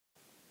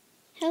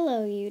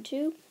Hello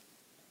YouTube.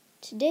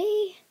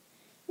 Today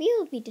we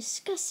will be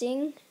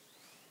discussing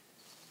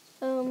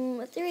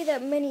a theory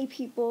that many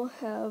people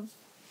have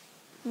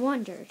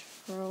wondered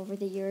for over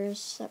the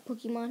years that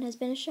Pokemon has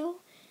been a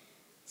show.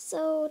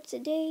 So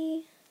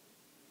today,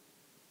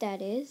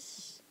 that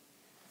is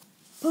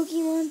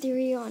Pokemon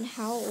theory on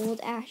how old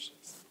Ash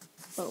is.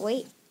 But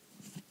wait,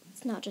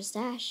 it's not just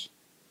Ash,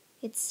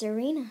 it's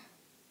Serena.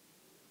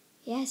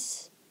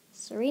 Yes,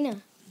 Serena.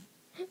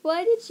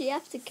 Why did she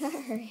have to cut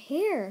her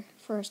hair,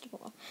 first of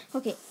all?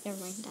 Okay, never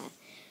mind that.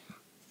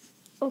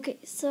 Okay,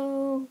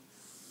 so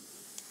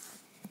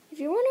if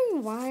you're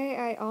wondering why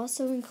I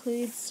also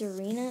include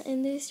Serena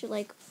in this, you're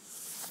like,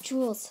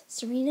 Jules,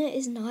 Serena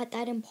is not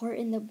that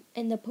important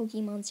in the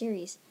Pokemon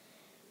series.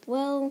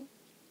 Well,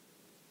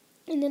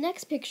 in the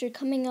next picture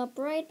coming up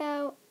right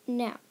about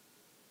now.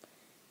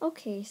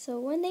 Okay, so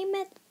when they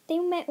met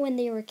when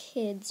they were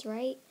kids,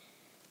 right?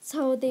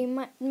 So they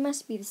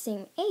must be the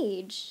same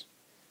age.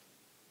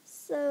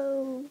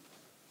 So,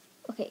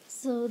 okay,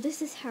 so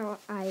this is how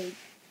I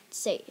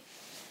say it.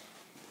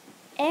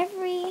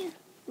 Every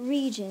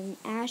region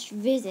Ash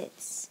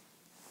visits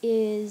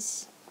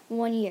is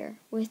 1 year,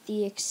 with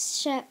the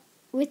exception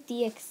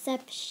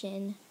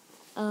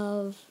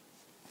of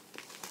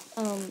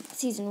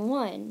season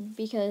 1,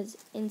 because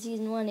in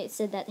season 1 it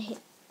said that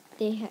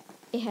it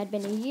had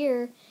been a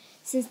year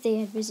since they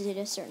had visited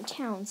a certain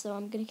town, so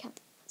I'm gonna count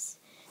that as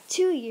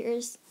 2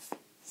 years.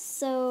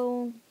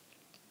 So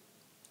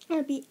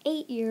it'll be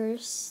 8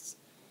 years.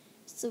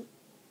 So,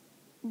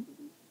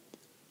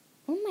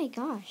 oh my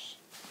gosh.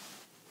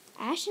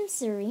 Ash and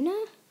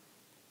Serena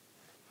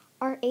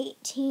are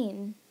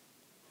 18.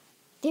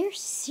 They're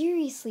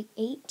seriously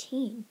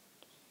 18.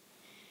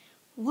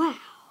 Wow.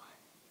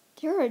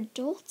 They're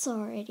adults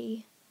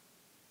already.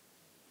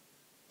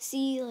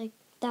 See, like,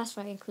 that's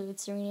why I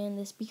included Serena in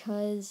this,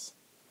 because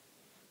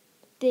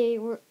they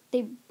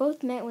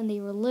both met when they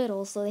were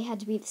little, so they had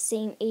to be the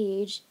same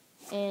age.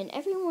 And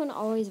everyone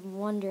always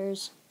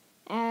wonders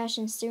Ash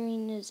and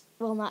Serena's,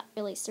 well, not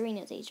really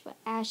Serena's age, but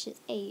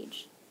Ash's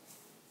age.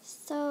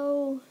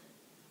 So,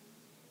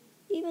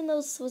 even though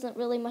this wasn't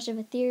really much of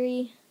a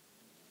theory,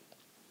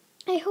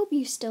 I hope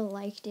you still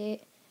liked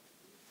it.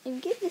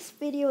 And give this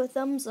video a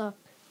thumbs up.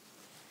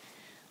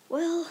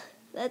 Well,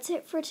 that's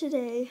it for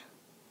today.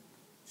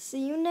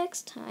 See you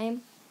next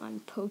time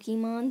on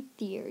Pokemon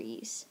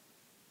Theories.